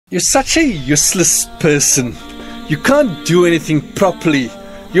You're such a useless person. You can't do anything properly.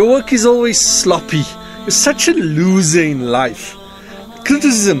 Your work is always sloppy. You're such a loser in life.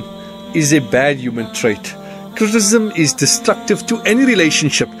 Criticism is a bad human trait. Criticism is destructive to any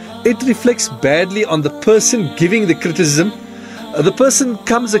relationship. It reflects badly on the person giving the criticism. The person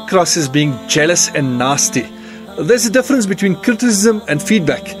comes across as being jealous and nasty. There's a difference between criticism and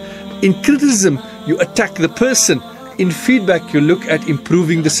feedback. In criticism, you attack the person. In feedback, you look at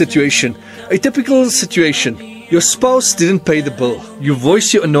improving the situation. A typical situation: your spouse didn't pay the bill. You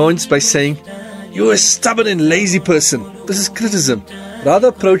voice your annoyance by saying, "You're a stubborn and lazy person." This is criticism. Rather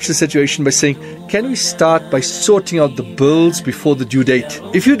approach the situation by saying, "Can we start by sorting out the bills before the due date?"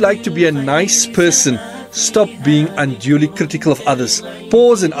 If you'd like to be a nice person, stop being unduly critical of others.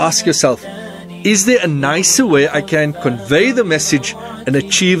 Pause and ask yourself, is there a nicer way I can convey the message and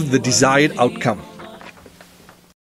achieve the desired outcome?